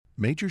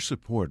Major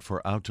support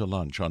for Out to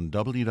Lunch on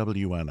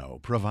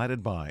WWNO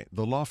provided by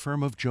the law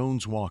firm of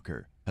Jones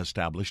Walker,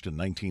 established in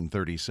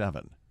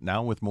 1937,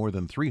 now with more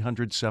than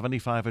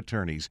 375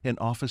 attorneys in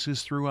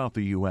offices throughout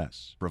the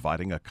U.S.,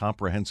 providing a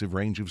comprehensive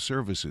range of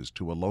services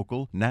to a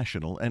local,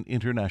 national, and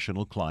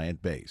international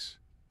client base.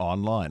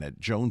 Online at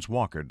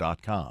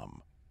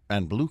joneswalker.com.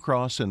 And Blue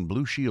Cross and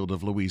Blue Shield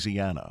of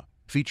Louisiana,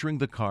 featuring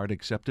the card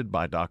accepted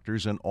by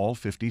doctors in all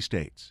 50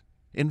 states.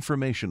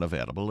 Information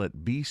available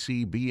at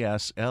bcbsla.com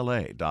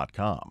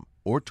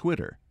or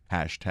Twitter,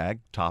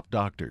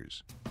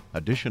 #TopDoctors.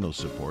 Additional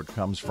support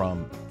comes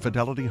from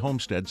Fidelity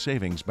Homestead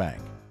Savings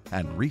Bank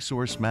and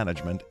Resource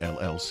Management,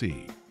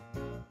 LLC.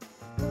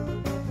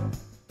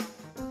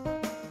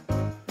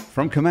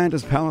 From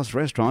Commander's Palace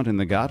Restaurant in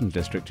the Garden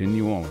District in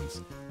New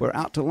Orleans, we're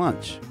out to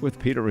lunch with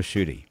Peter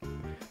Ricchiuti.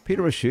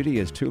 Peter Ricchiuti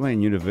is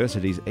Tulane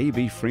University's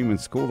A.B. Freeman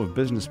School of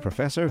Business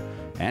professor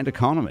and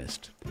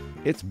economist.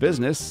 It's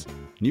business,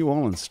 New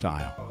Orleans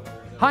style.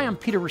 Hi, I'm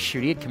Peter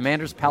Ricchiuti at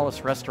Commander's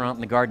Palace Restaurant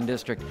in the Garden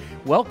District.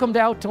 Welcome to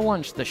Out to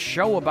Lunch, the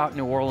show about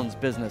New Orleans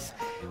business.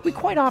 We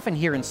quite often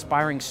hear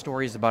inspiring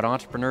stories about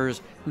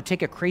entrepreneurs who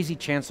take a crazy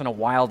chance on a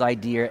wild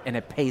idea and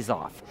it pays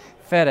off.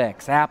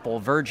 FedEx, Apple,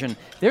 Virgin,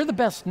 they're the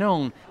best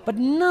known, but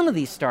none of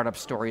these startup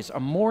stories are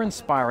more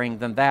inspiring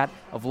than that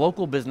of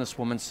local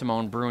businesswoman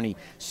Simone Bruni.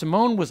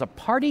 Simone was a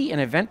party and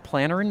event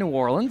planner in New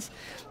Orleans.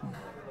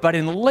 But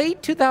in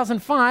late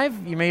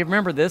 2005, you may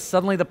remember this,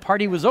 suddenly the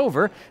party was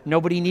over.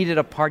 Nobody needed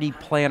a party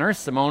planner.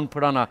 Simone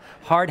put on a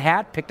hard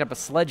hat, picked up a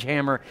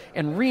sledgehammer,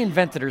 and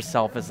reinvented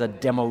herself as a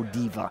demo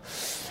diva.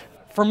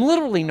 From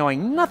literally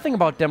knowing nothing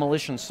about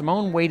demolition,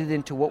 Simone waded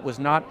into what was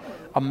not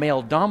a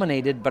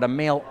male-dominated but a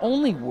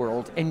male-only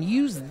world and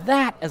used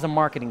that as a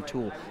marketing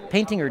tool,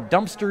 painting her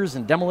dumpsters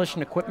and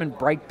demolition equipment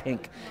bright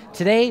pink.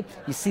 Today,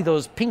 you see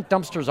those pink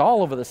dumpsters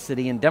all over the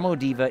city, and Demo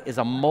Diva is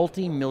a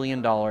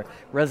multi-million-dollar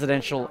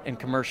residential and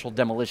commercial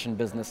demolition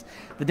business.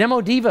 The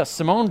Demo Diva,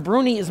 Simone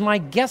Bruni, is my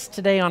guest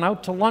today on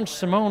Out to Lunch.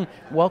 Simone,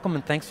 welcome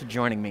and thanks for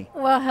joining me.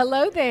 Well,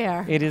 hello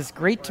there. It is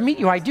great to meet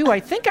you. I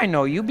think I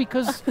know you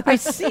because I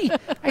see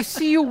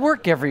you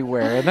work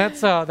everywhere, and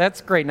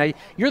that's great. Now,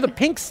 you're the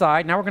pink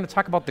side. Now we're going to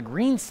talk about the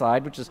green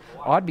side, which is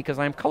odd because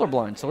I'm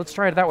colorblind. So let's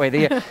try it that way.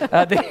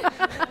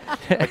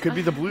 That could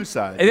be the blue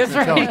side. That's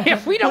right. Yeah,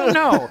 we don't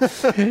know.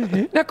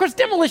 Now, of course,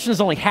 demolition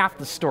is only half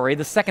the story.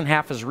 The second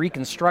half is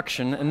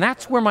reconstruction, and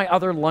that's where my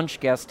other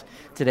lunch guest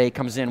today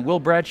comes in. Will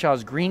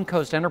Bradshaw's Green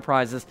Coast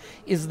Enterprises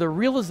is the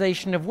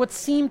realization of what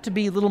seemed to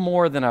be little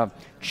more than a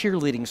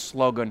cheerleading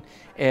slogan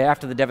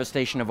after the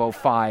devastation of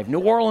 '05.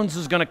 New Orleans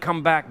is going to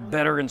come back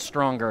better and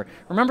stronger.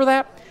 Remember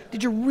that?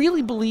 Did you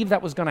really believe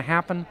that was going to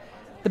happen?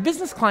 The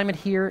business climate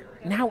here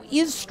now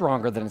is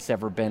stronger than it's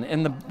ever been,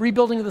 and the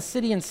rebuilding of the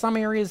city in some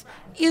areas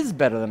is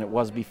better than it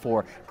was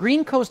before.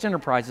 Green Coast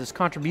Enterprises'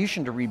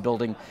 contribution to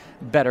rebuilding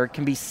better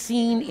can be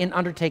seen in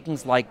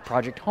undertakings like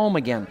Project Home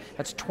Again.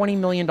 That's $20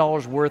 million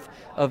worth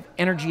of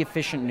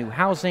energy-efficient new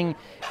housing,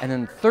 and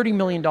then $30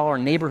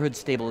 million neighborhood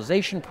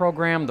stabilization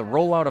program, the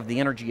rollout of the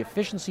energy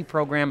efficiency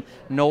program,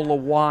 NOLA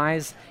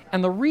WISE,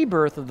 and the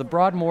rebirth of the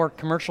Broadmoor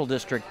Commercial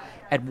District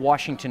at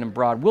Washington and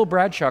Broad. Will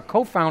Bradshaw,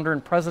 co-founder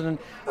and president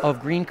of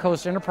Green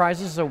Coast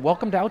Enterprises,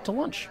 welcome to Out to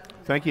Lunch.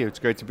 Thank you. It's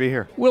great to be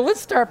here. Well, let's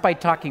start by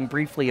talking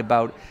briefly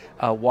about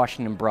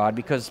Washington and Broad,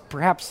 because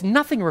perhaps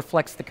nothing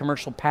reflects the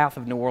commercial path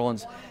of New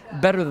Orleans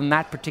better than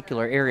that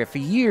particular area. For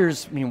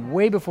years,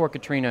 way before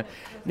Katrina,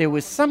 there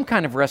was some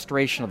kind of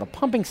restoration of the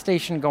pumping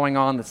station going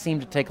on that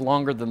seemed to take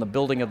longer than the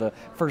building of the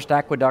first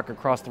aqueduct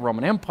across the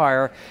Roman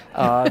Empire.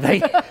 Then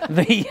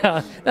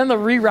the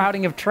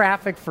rerouting of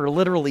traffic for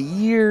literally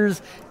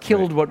years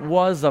killed what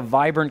was a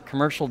vibrant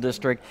commercial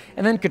district,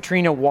 and then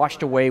Katrina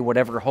washed away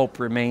whatever hope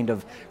remained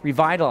of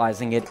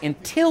revitalizing it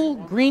until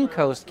Green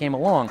Coast came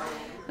along.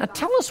 Now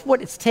tell us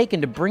what it's taken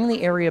to bring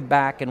the area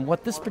back and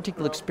what this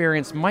particular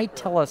experience might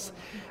tell us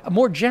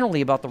more generally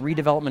about the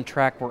redevelopment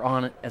track we're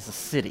on as a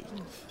city.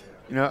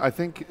 You know, I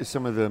think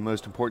some of the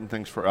most important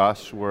things for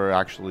us were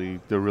actually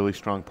the really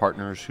strong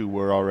partners who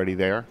were already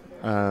there.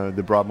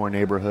 The Broadmoor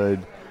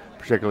neighborhood,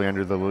 particularly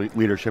under the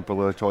leadership of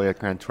LaToya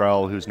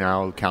Cantrell, who's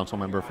now council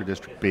member for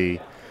District B,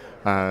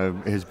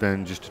 has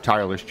been just a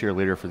tireless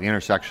cheerleader for the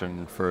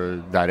intersection,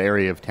 for that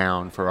area of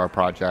town, for our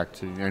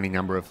project, any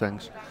number of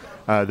things.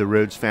 The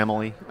Rhodes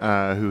family,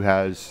 who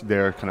has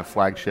their kind of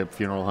flagship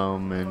funeral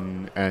home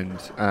and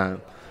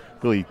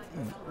really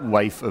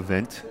life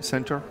event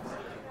center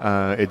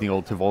at the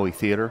old Tivoli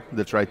Theater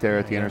that's right there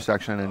at the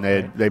intersection,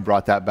 and they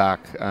brought that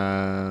back.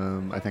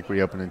 I think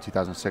reopened in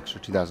 2006 or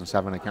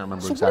 2007. I can't remember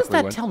exactly. So what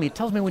does that tell me? It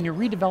tells me when you're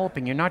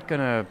redeveloping, you're not going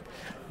to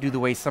do the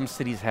way some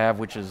cities have,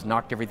 which is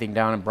knocked everything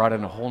down and brought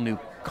in a whole new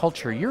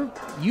culture. You're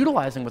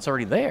utilizing what's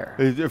already there.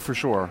 For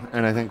sure,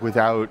 and I think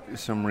without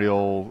some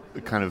real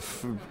kind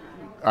of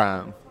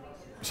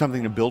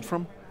something to build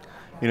from,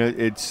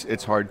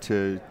 it's hard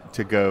to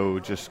go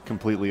just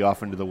completely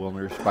off into the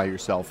wilderness by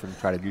yourself and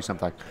try to do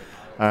something.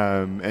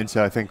 And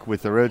so I think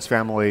with the Rhodes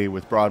family,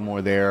 with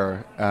Broadmoor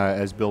there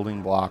as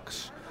building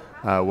blocks,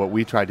 what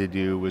we tried to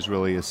do was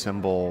really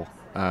assemble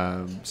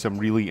some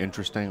really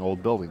interesting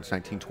old buildings,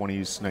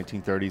 1920s,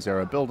 1930s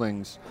era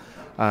buildings,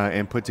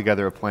 and put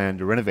together a plan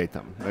to renovate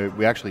them.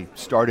 We actually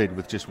started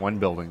with just one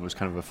building. It was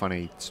kind of a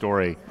funny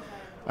story.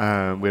 We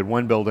had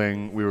one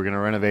building we were going to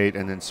renovate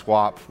and then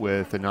swap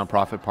with a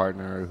nonprofit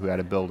partner who had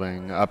a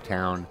building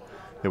uptown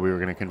that we were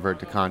going to convert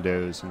to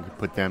condos and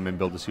put them in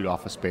build-to-suit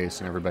office space,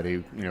 and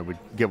everybody would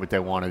get what they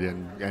wanted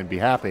and be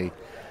happy.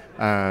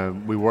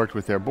 We worked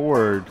with their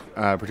board,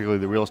 particularly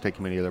the real estate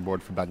committee of their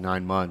board, for about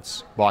 9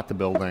 months, bought the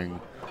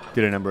building,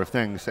 did a number of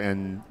things,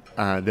 and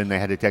then they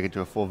had to take it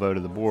to a full vote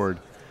of the board.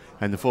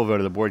 And the full vote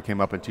of the board came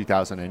up in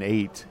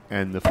 2008,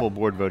 and the full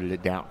board voted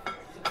it down.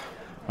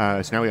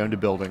 So now we owned a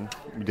building.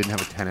 We didn't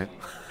have a tenant.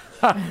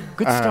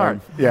 Good start.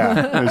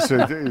 Yeah,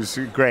 it was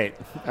great.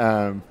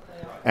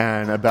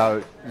 And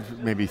about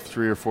maybe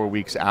 3 or 4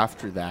 weeks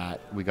after that,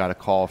 we got a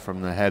call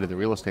from the head of the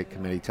real estate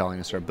committee telling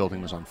us our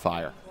building was on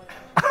fire.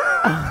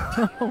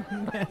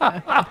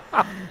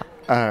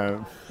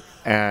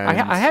 And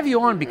I have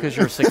you on because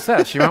you're a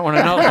success. You might want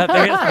to know that.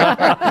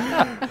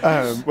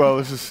 Well,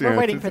 this is we're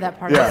waiting for that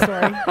part of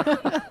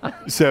the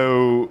story.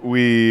 So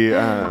we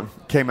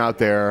came out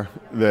there.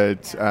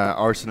 That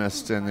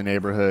arsonists in the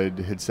neighborhood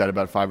had set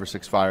about 5 or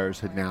 6 fires.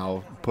 Had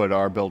now put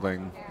our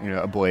building,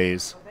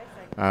 ablaze.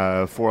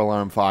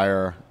 4-alarm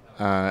fire.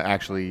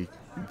 Actually,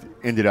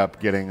 ended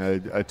up getting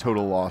a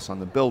total loss on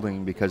the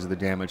building because of the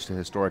damage to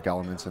historic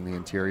elements in the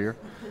interior,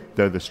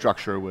 though the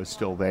structure was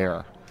still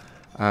there.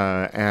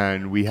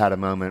 And we had a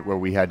moment where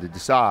we had to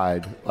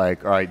decide,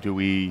 like, all right, do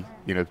we,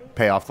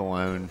 pay off the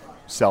loan,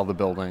 sell the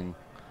building,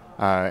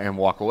 and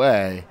walk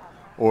away,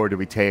 or do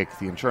we take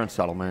the insurance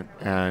settlement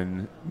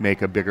and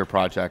make a bigger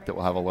project that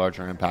will have a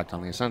larger impact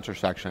on the Ascensor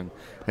section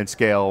and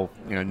scale,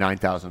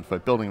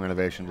 9,000-foot building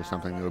renovation to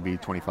something that would be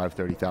 25,000,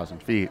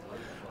 30,000 feet?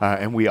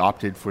 And we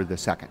opted for the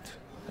second.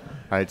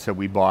 Right, so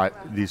we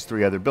bought these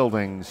 3 other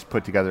buildings,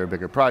 put together a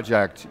bigger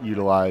project,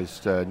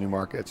 utilized New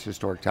Markets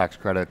historic tax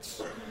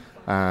credits,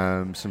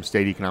 some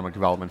state economic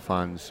development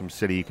funds, some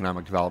city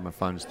economic development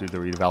funds through the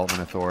Redevelopment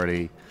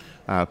Authority,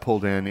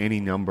 pulled in any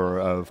number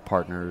of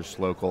partners,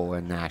 local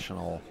and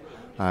national,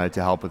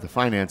 to help with the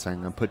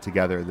financing and put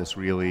together this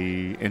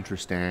really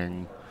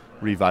interesting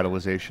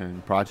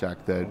revitalization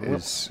project that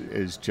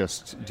is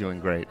just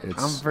doing great.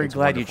 I'm very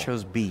glad you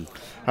chose B.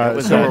 That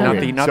was not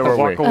the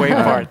walk away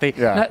part.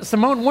 Now,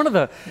 Simone, one of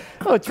the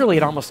it's really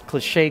an almost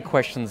cliche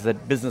questions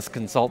that business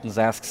consultants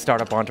ask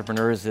startup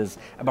entrepreneurs is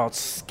about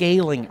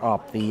scaling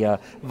up the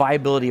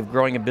viability of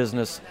growing a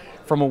business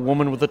from a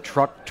woman with a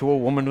truck to a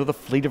woman with a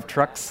fleet of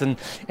trucks, and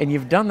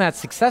you've done that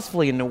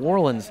successfully in New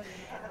Orleans.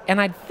 And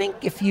I think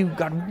if you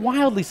got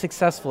wildly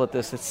successful at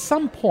this, at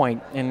some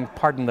point, and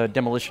pardon the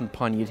demolition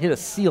pun, you'd hit a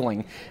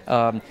ceiling.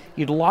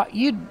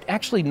 You'd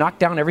actually knock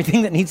down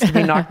everything that needs to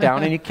be knocked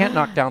down, and you can't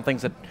knock down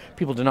things that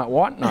people do not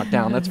want knocked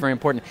down. That's very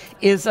important.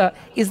 Is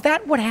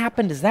that what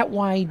happened? Is that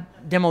why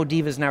Demo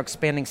Diva is now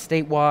expanding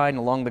statewide and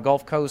along the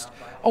Gulf Coast?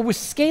 Or was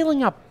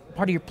scaling up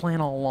part of your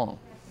plan all along?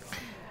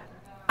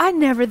 I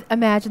never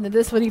imagined that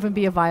this would even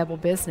be a viable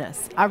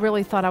business. I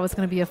really thought I was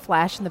going to be a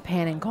flash in the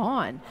pan and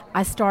gone.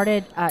 I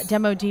started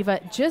Demo Diva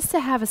just to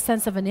have a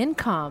sense of an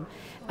income.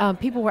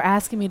 People were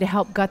asking me to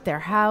help gut their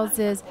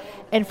houses,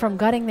 and from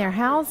gutting their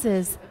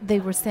houses, they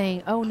were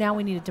saying, oh, now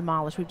we need to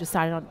demolish. We've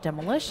decided on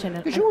demolition.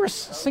 Because you were a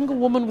single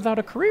woman without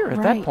a career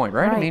at that point,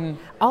 right? I mean,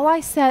 all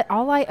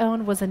I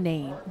owned was a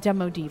name,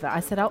 Demo Diva. I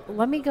said,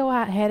 let me go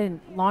ahead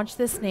and launch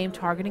this name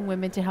targeting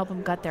women to help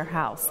them gut their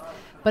house.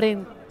 But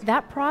in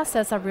that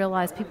process, I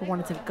realized people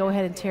wanted to go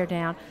ahead and tear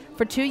down.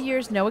 For 2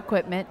 years, no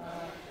equipment.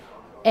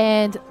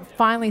 And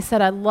finally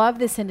said, I love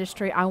this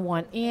industry. I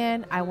want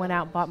in. I went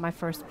out and bought my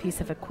first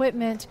piece of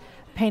equipment,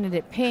 painted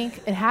it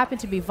pink. It happened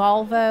to be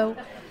Volvo.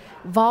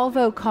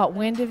 Volvo caught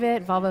wind of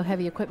it, Volvo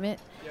Heavy Equipment.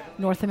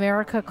 North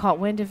America caught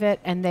wind of it,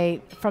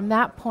 and from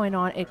that point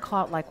on, it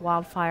caught like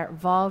wildfire.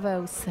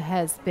 Volvo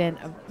has been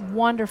a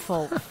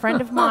wonderful friend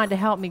of mine to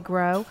help me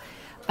grow.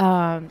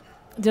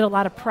 Did a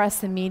lot of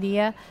press and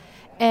media.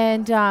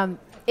 And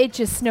it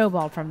just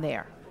snowballed from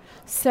there.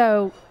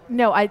 So,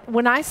 no,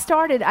 when I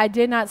started, I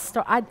did not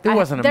start. There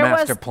wasn't a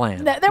master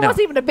plan. There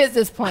wasn't even a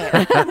business plan.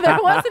 There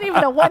wasn't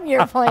even a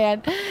 1-year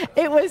plan.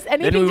 It was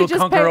anything then we will to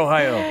just conquer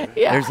Ohio.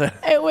 Yeah,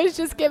 it was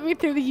just get me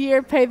through the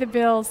year, pay the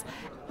bills.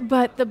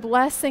 But the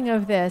blessing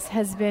of this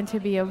has been to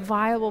be a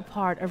viable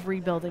part of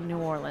rebuilding New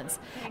Orleans,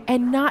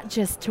 and not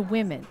just to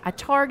women. I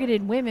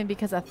targeted women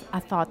because I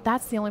thought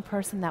that's the only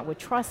person that would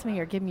trust me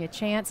or give me a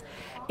chance.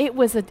 It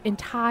was an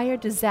entire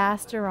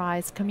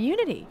disasterized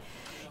community,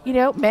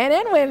 men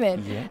and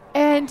women. Yeah.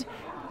 And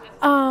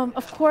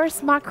of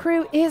course, my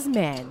crew is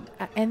men,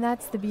 and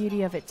that's the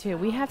beauty of it too.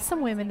 We have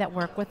some women that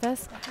work with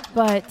us,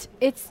 but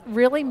it's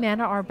really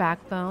men are our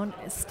backbone.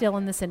 Still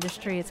in this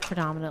industry, it's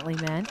predominantly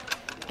men.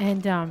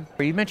 And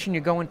you mentioned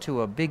you're going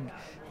to a big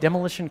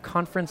demolition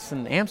conference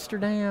in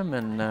Amsterdam,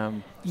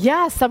 and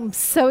yes, I'm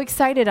so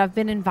excited. I've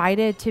been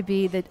invited to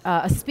be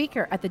a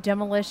speaker at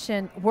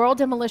the World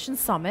Demolition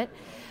Summit.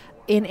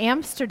 in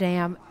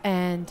Amsterdam,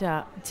 and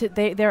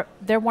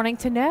they're wanting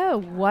to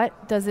know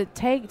what does it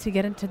take to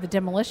get into the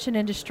demolition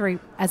industry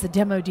as a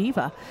demo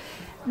diva.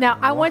 Now,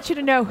 I want you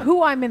to know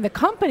who I'm in the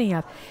company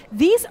of.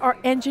 These are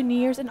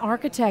engineers and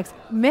architects,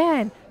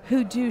 men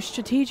who do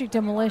strategic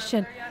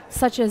demolition,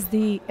 such as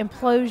the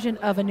implosion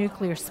of a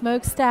nuclear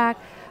smokestack,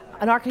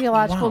 an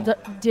archaeological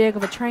dig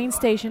of a train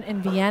station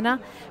in Vienna.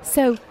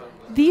 So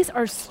these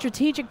are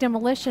strategic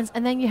demolitions,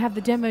 and then you have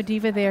the demo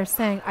diva there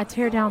saying, I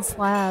tear down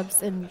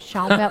slabs in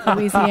Chalmette,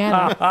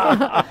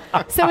 Louisiana.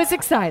 So it's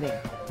exciting.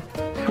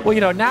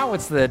 Well, now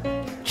it's the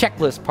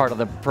checklist part of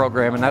the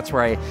program, and that's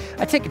where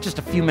I take just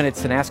a few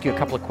minutes and ask you a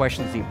couple of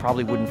questions that you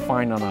probably wouldn't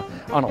find on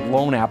a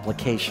loan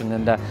application.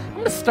 And I'm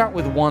going to start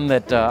with one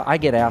that I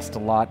get asked a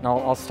lot, and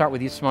I'll start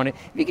with you, Simone. If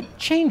you could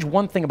change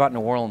one thing about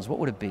New Orleans, what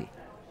would it be?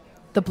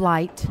 The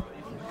blight.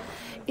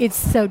 It's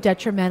so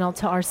detrimental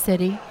to our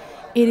city.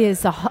 It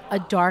is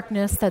a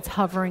darkness that's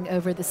hovering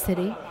over the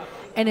city,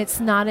 and it's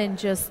not in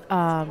just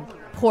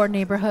poor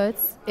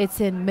neighborhoods.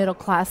 It's in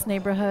middle-class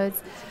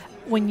neighborhoods.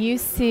 When you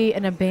see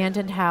an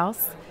abandoned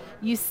house,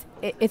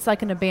 it's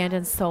like an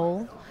abandoned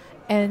soul,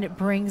 and it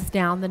brings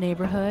down the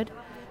neighborhood.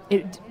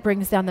 It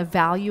brings down the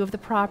value of the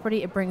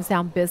property. It brings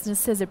down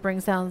businesses. It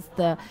brings down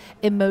the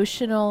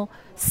emotional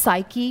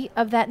psyche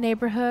of that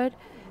neighborhood.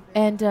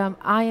 And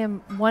I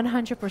am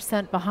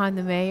 100% behind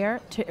the mayor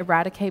to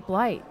eradicate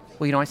blight.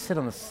 Well, I sit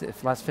on the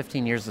last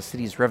 15 years the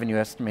city's revenue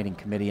estimating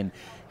committee, and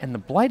the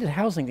blighted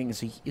housing thing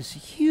is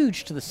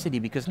huge to the city,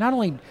 because not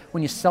only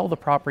when you sell the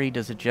property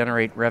does it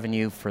generate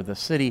revenue for the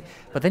city,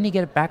 but then you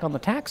get it back on the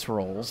tax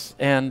rolls.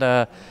 And,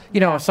 so,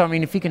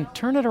 if you can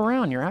turn it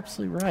around, you're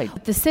absolutely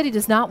right. The city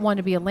does not want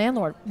to be a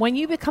landlord. When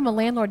you become a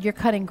landlord, you're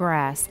cutting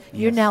grass.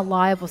 Yes. You're now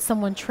liable.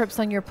 Someone trips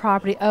on your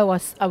property. Oh,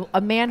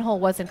 a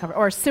manhole wasn't covered,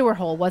 or a sewer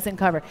hole wasn't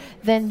covered.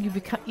 Then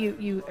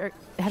you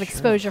have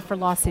exposure for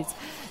lawsuits.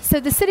 So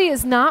the city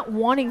is not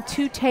wanting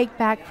to take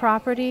back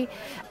property,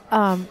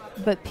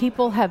 but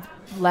people have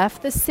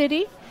left the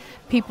city.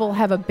 People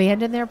have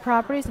abandoned their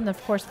properties, and of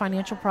course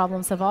financial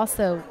problems have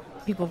also,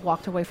 people have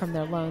walked away from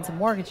their loans and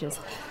mortgages.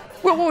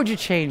 Well, what would you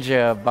change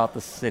about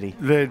the city?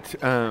 That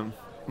I'm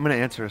going to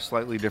answer a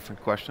slightly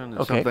different question.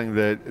 It's something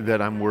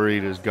that I'm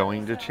worried is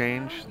going to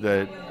change,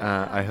 that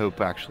I hope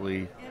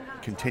actually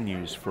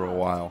continues for a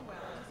while.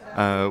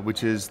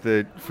 Which is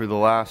that for the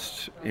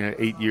last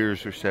 8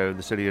 years or so,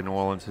 the city of New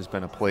Orleans has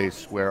been a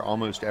place where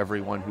almost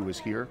everyone who was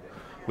here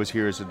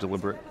as a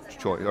deliberate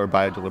choice, or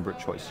by a deliberate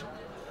choice.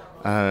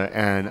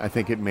 And I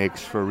think it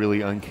makes for a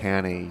really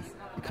uncanny,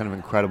 kind of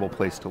incredible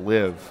place to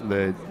live.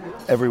 That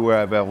everywhere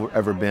I've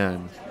ever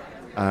been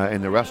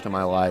in the rest of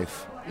my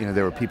life,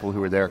 there were people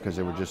who were there because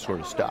they were just sort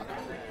of stuck.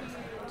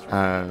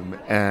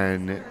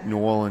 And New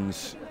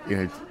Orleans,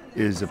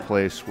 is a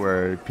place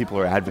where people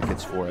are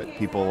advocates for it.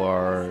 People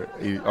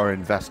are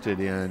invested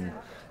in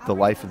the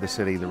life of the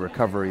city, the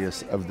recovery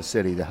of the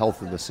city, the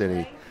health of the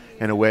city,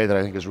 in a way that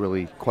I think is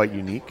really quite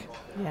unique.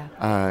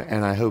 Yeah.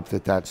 And I hope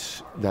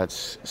that's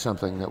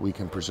something that we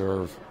can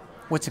preserve.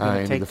 What's it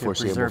going to take to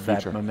preserve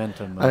that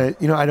momentum?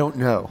 I don't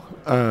know,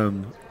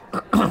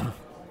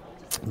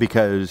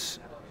 because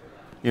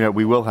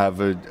we will have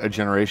a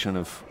generation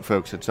of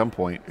folks at some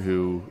point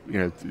who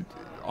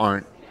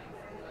aren't.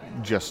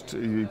 Just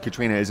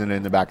Katrina isn't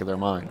in the back of their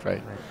mind,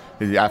 right?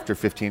 After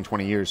 15,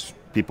 20 years,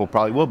 people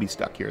probably will be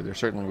stuck here. There's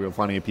certainly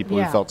plenty of people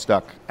who felt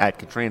stuck at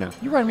Katrina.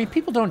 You're right.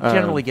 People don't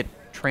generally get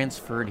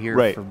transferred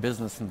here for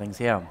business and things.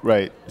 Yeah.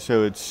 Right.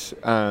 So it's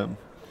I'm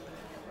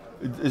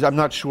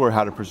not sure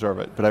how to preserve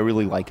it, but I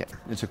really like it.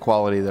 It's a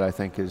quality that I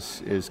think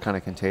is kind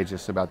of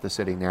contagious about the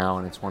city now,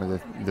 and it's one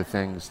of the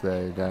things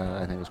that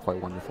I think is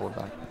quite wonderful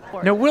about it.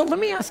 Now, Will, let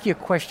me ask you a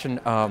question.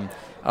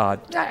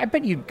 I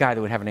bet you guy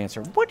that would have an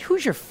answer.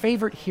 Who's your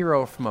favorite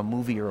hero from a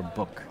movie or a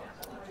book?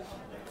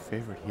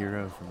 Favorite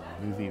hero from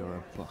a movie or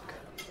a book?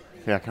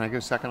 Yeah, can I go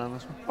second on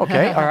this one?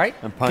 Okay, all right.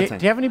 I'm punting.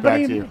 Do you have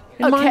anybody in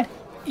mind?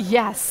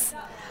 Yes.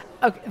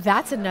 Okay,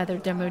 that's another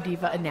Demo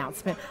Diva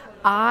announcement.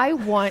 I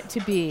want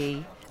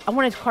a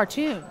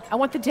cartoon. I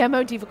want the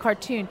Demo Diva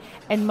cartoon,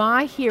 and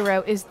my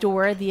hero is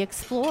Dora the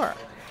Explorer.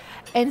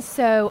 And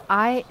so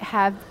I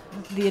have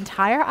the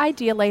entire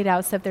idea laid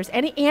out. So if there's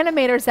any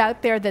animators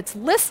out there that's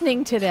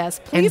listening to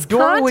this, please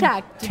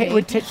contact me.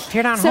 Would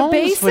tear down so homes.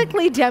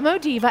 basically, Demo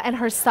Diva and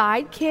her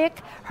sidekick,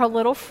 her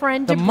little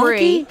friend the Debris.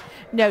 Monkey?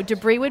 No,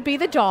 Debris would be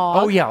the dog.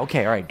 Oh yeah,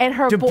 okay, all right. And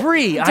her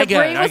Debris, I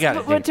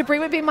got it. Debris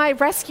would be my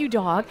rescue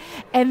dog,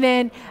 and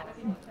then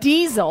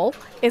Diesel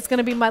is going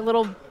to be my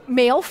little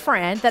male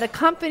friend that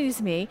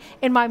accompanies me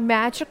in my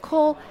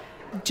magical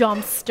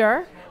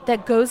dumpster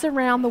that goes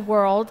around the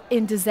world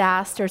in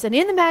disasters. And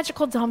in the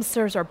magical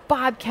dumpsters are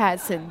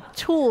bobcats and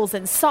tools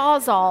and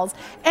sawzalls,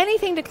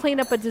 anything to clean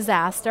up a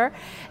disaster.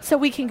 So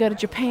we can go to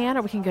Japan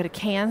or we can go to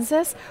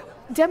Kansas.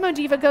 Demo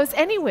Diva goes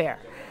anywhere.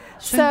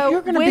 So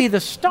you're going to be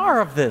the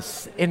star of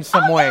this in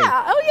some way.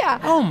 Oh, yeah.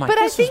 Oh, my But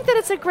I think that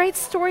it's a great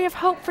story of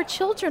hope for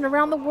children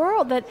around the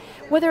world, that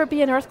whether it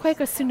be an earthquake,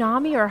 a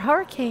tsunami, or a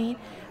hurricane,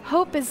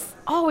 hope is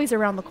always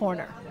around the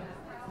corner.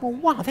 Well,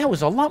 wow, that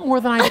was a lot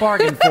more than I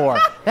bargained for.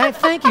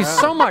 Thank you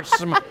so much.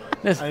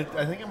 I think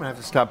I'm going to have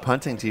to stop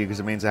punting to you because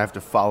it means I have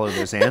to follow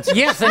those answers.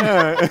 Yes,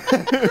 and,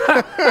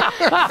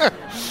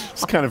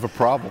 It's kind of a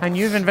problem. and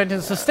you've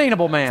invented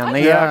Sustainable Man.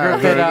 The Yeah,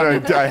 group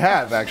that, I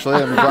have actually.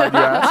 I'm glad you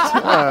asked.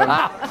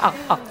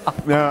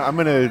 No, I'm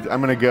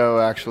gonna go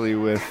actually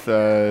with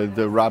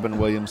the Robin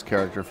Williams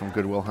character from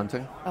Good Will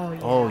Hunting.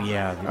 Oh,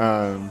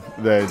 yeah.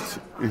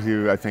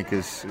 Who I think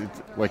is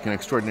like an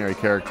extraordinary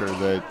character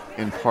that,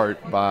 in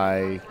part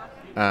by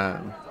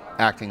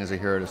acting as a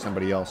hero to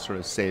somebody else, sort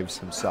of saves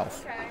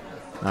himself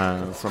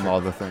from all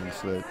the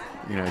things that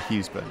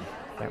he's been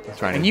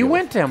trying to. And you deal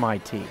went with. to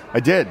MIT. I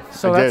did.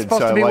 So I that's did.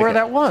 supposed to be I like where it.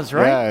 that was,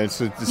 right? Yeah,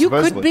 it's You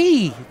supposedly. could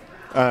be.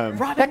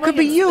 Robin That could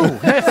be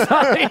Williams. you.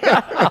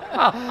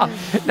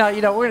 Now,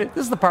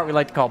 this is the part we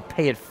like to call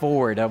pay it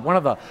forward. One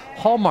of the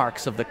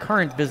hallmarks of the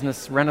current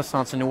business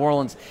renaissance in New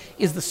Orleans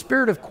is the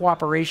spirit of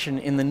cooperation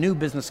in the new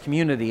business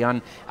community.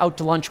 On Out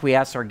to Lunch, we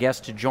asked our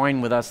guests to join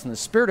with us in the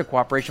spirit of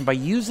cooperation by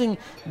using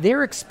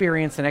their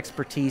experience and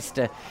expertise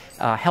to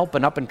help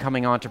an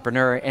up-and-coming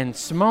entrepreneur. And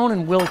Simone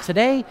and Will,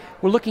 today,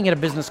 we're looking at a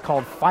business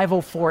called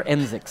 504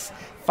 Enzics.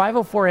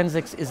 504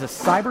 Enzics is a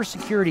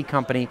cybersecurity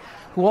company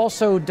who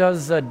also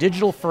does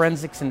digital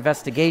forensics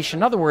investigation.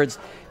 In other words,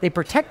 they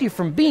protect you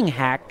from being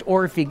hacked,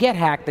 or if you get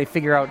hacked, they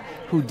figure out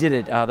who did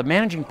it. The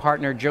managing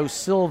partner, Joe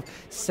Silv,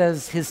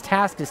 says his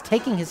task is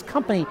taking his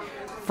company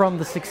from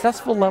the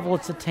successful level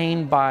it's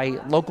attained by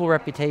local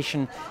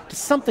reputation to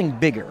something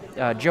bigger.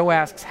 Joe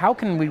asks, how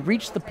can we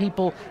reach the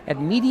people at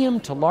medium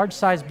to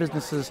large-sized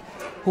businesses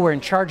who are in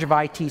charge of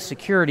IT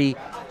security,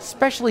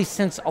 especially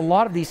since a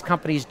lot of these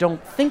companies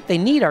don't think they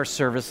need our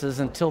services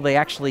until they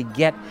actually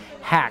get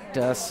hacked?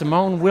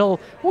 Simone, Will,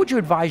 what would you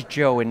advise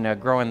Joe in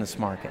growing this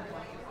market?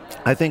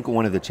 I think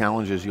one of the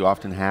challenges you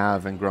often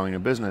have in growing a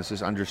business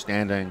is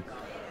understanding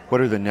what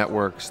are the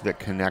networks that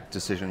connect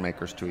decision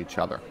makers to each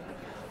other.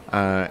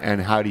 And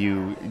how do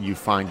you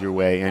find your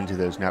way into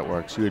those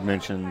networks? You had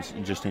mentioned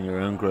just in your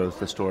own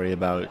growth the story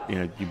about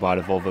you bought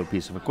a Volvo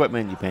piece of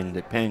equipment, you painted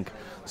it pink.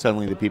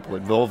 Suddenly the people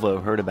at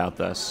Volvo heard about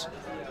this,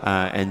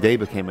 and they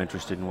became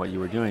interested in what you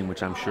were doing,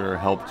 which I'm sure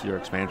helped your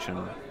expansion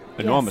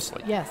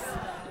enormously. Yes.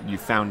 You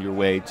found your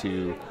way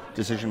to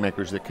decision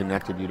makers that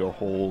connected you to a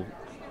whole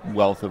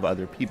wealth of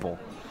other people.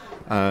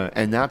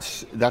 And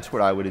that's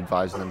what I would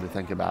advise them to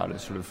think about,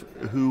 is sort of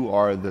who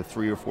are the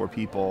 3 or 4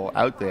 people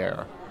out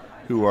there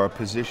who are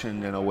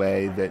positioned in a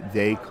way that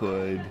they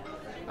could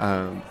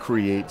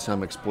create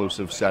some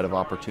explosive set of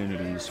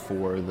opportunities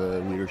for the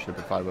leadership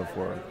at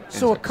 504.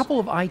 So a couple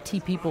of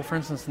IT people, for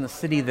instance, in the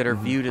city that are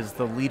viewed as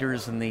the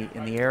leaders in the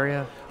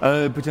area?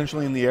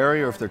 Potentially in the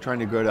area, or if they're trying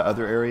to go to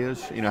other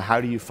areas,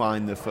 how do you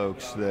find the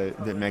folks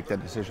that make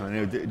that decision? I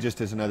know, just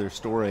as another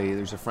story,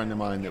 there's a friend of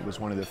mine that was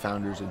one of the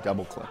founders of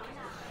DoubleClick.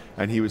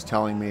 And he was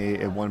telling me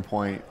at one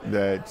point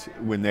that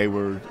when they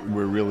were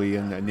really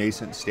in the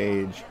nascent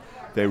stage,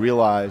 they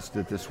realized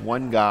that this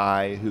one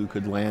guy who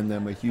could land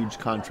them a huge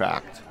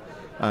contract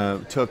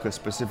took a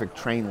specific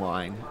train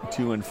line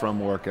to and from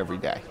work every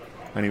day.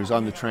 And he was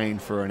on the train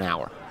for an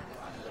hour.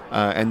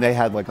 And they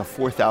had like a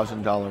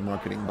 $4,000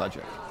 marketing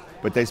budget.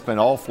 But they spent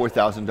all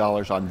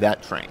 $4,000 on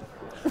that train.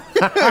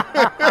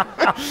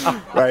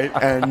 Right?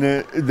 And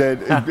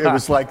that it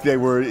was like they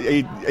were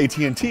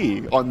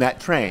AT&T on that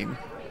train.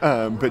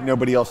 But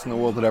nobody else in the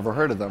world had ever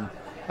heard of them.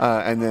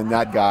 And then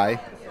that guy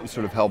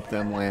sort of helped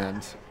them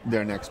land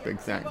their next big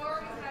thing.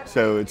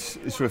 So it's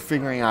sort of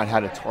figuring out how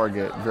to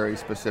target very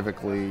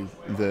specifically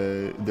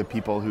the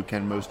people who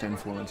can most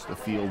influence the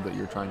field that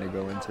you're trying to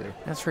go into.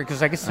 That's right,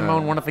 because I guess,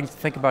 Simone, one of the things to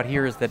think about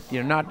here is that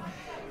not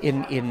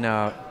in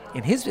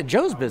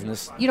Joe's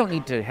business, you don't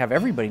need to have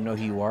everybody know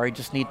who you are. You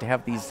just need to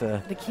have these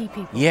The key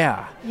people.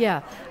 Yeah.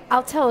 Yeah.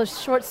 I'll tell a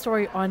short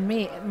story on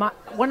me.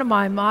 One of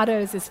my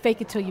mottos is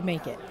fake it till you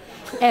make it.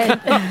 And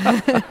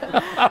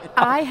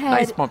I had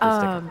Nice bumper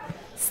sticker.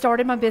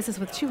 Started my business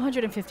with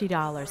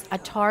 $250. I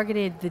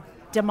targeted the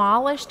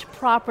demolished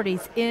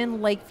properties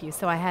in Lakeview.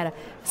 So I had a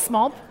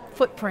small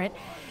footprint,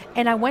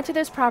 and I went to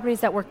those properties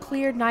that were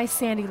cleared, nice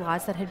sandy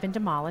lots that had been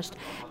demolished,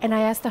 and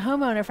I asked the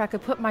homeowner if I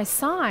could put my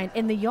sign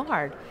in the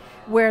yard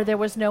where there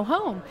was no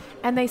home.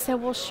 And they said,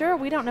 well, sure,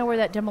 we don't know where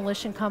that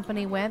demolition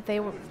company went. They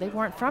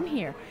weren't from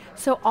here.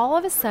 So all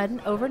of a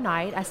sudden,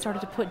 overnight, I started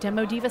to put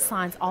Demo Diva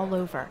signs all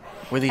over.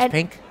 Were these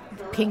pink?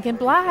 Pink and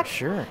black.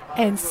 Sure.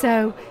 And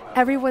so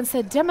everyone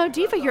said, Demo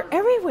Diva, you're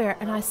everywhere.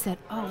 And I said,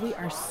 oh, we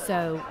are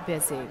so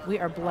busy. We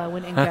are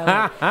blowing and going.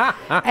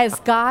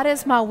 As God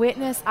is my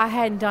witness, I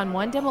hadn't done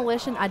one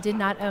demolition. I did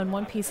not own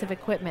one piece of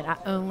equipment. I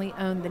only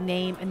owned the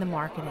name and the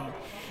marketing.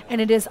 And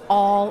it is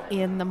all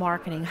in the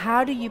marketing.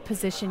 How do you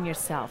position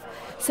yourself?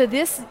 So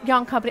this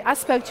young company, I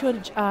spoke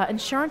to an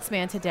insurance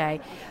man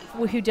today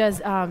who does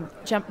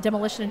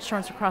demolition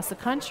insurance across the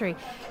country.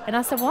 And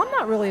I said, well, I'm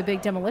not really a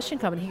big demolition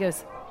company. He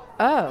goes,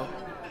 oh,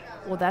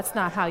 well, that's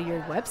not how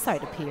your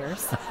website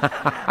appears.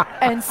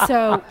 And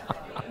so,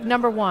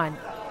 number one,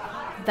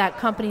 that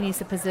company needs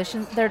to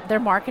position, their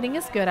marketing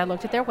is good. I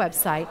looked at their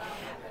website.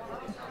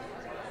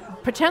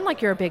 Pretend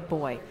like you're a big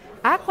boy.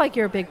 act like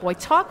you're a big boy,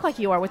 talk like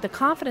you are with the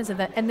confidence of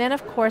that. And then,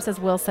 of course, as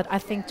Will said, I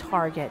think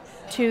target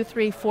 2,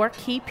 3, 4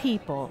 key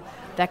people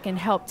that can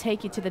help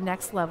take you to the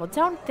next level.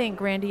 Don't think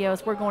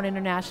grandiose, we're going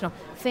international.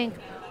 Think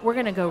we're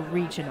going to go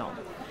regional,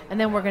 and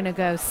then we're going to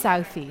go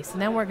southeast,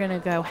 and then we're going to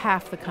go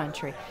half the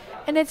country.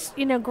 And it's,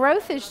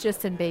 growth is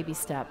just in baby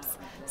steps.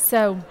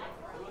 So,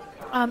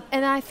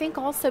 and I think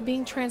also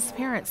being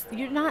transparent.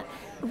 You're not,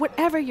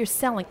 whatever you're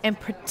selling, and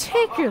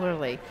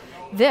particularly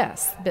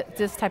this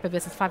type of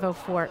business,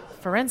 504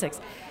 Forensics,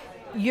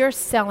 you're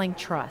selling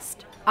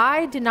trust.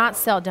 I did not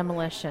sell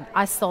demolition.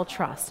 I sold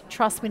trust.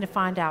 Trust me to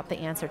find out the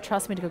answer.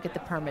 Trust me to go get the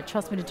permit.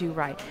 Trust me to do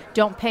right.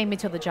 Don't pay me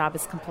till the job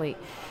is complete.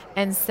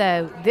 And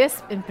so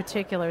this in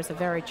particular is a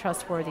very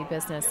trustworthy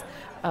business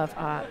of,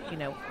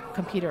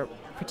 computer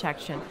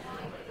protection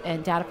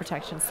and data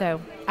protection.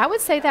 So I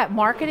would say that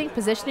marketing,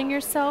 positioning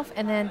yourself,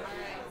 and then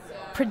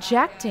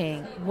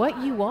projecting what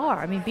you are.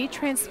 I mean, be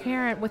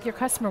transparent with your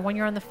customer when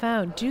you're on the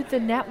phone. Do the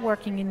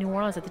networking in New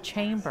Orleans at the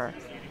Chamber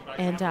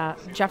and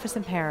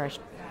Jefferson Parish,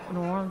 New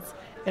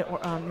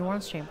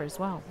Orleans Chamber as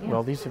well. Yeah.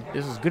 Well, this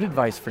is good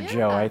advice for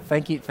Joe. I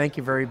thank you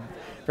very,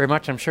 very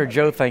much. I'm sure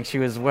Joe thanks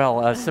you as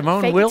well.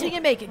 Simone, Fake Will. it till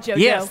you make it, Joe.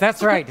 Yes,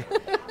 that's right.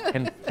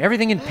 And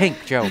everything in pink,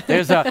 Joe.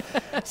 There's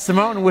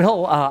Simone,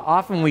 Will.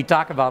 Often we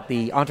talk about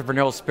the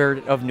entrepreneurial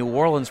spirit of New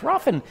Orleans. We're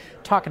often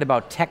talking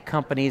about tech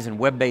companies and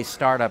web-based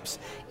startups.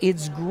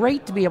 It's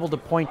great to be able to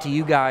point to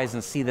you guys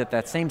and see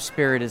that same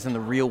spirit is in the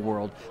real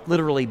world,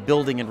 literally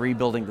building and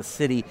rebuilding the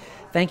city.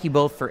 Thank you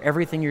both for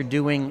everything you're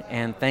doing,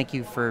 and thank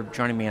you for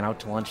joining me on Out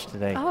to Lunch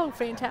today. Oh,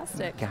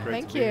 fantastic.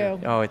 Thank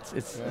you. Oh,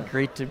 it's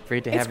great to have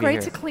you here. It's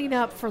great to clean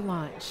up for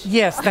lunch.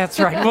 Yes, that's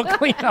right. We'll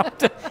clean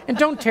up. And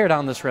don't tear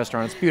down this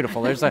restaurant. It's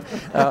beautiful. There's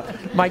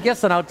my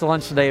guests on Out to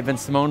Lunch today have been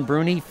Simone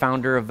Bruni,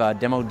 founder of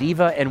Demo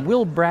Diva, and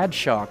Will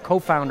Bradshaw,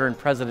 co-founder and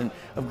president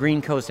of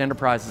Green Coast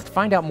Enterprises. To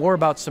find out more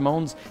about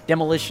Simone's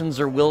demolitions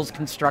or Will's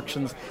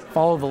constructions,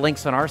 follow the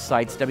links on our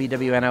sites,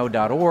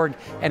 wwno.org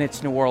and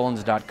it's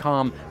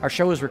neworleans.com. Our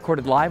show is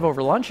recorded live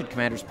over lunch at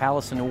Commander's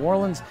Palace in New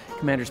Orleans.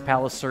 Commander's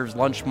Palace serves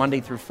lunch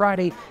Monday through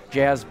Friday,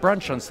 jazz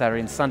brunch on Saturday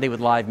and Sunday with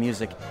live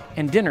music,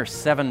 and dinner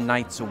 7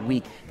 nights a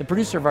week. The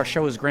producer of our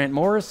show is Grant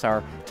Morris.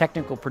 Our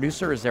technical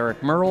producer is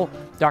Eric Merle.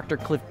 Dr.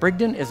 Cliff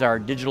Brigden is our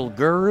digital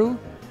guru.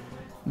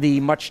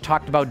 The much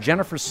talked about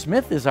Jennifer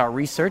Smith is our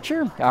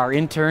researcher. Our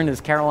intern is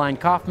Caroline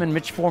Kaufman.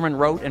 Mitch Foreman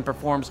wrote and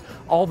performs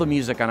all the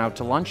music on Out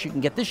to Lunch. You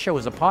can get this show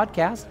as a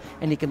podcast,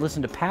 and you can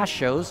listen to past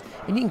shows,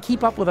 and you can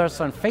keep up with us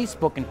on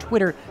Facebook and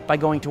Twitter by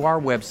going to our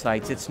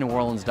websites,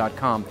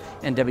 itsneworleans.com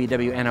and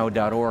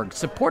wwno.org.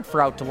 Support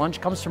for Out to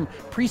Lunch comes from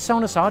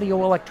PreSonus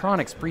Audio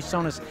Electronics.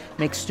 PreSonus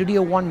makes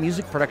Studio One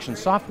music production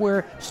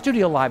software,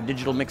 Studio Live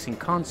digital mixing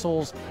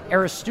consoles,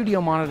 Era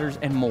studio monitors,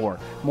 and more.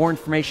 More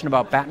information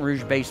about Baton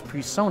Rouge-based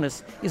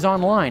PreSonus is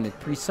online at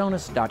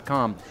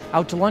presonus.com.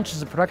 Out to Lunch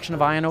is a production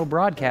of INO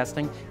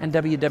Broadcasting and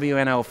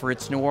WWNO for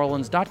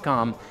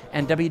itsneworleans.com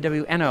and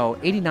WWNO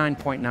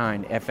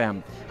 89.9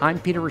 FM. I'm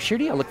Peter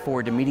Ricchiuti. I look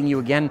forward to meeting you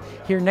again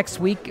here next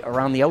week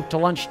around the Out to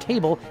Lunch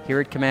table here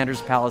at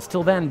Commander's Palace.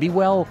 Till then, be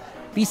well,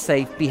 be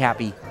safe, be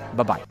happy.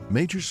 Bye-bye.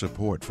 Major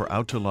support for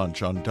Out to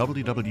Lunch on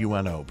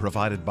WWNO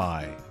provided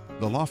by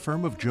the law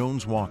firm of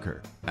Jones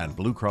Walker and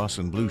Blue Cross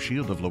and Blue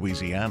Shield of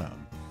Louisiana.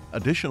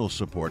 Additional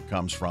support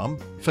comes from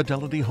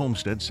Fidelity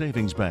Homestead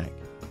Savings Bank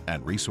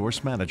and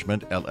Resource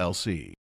Management, LLC.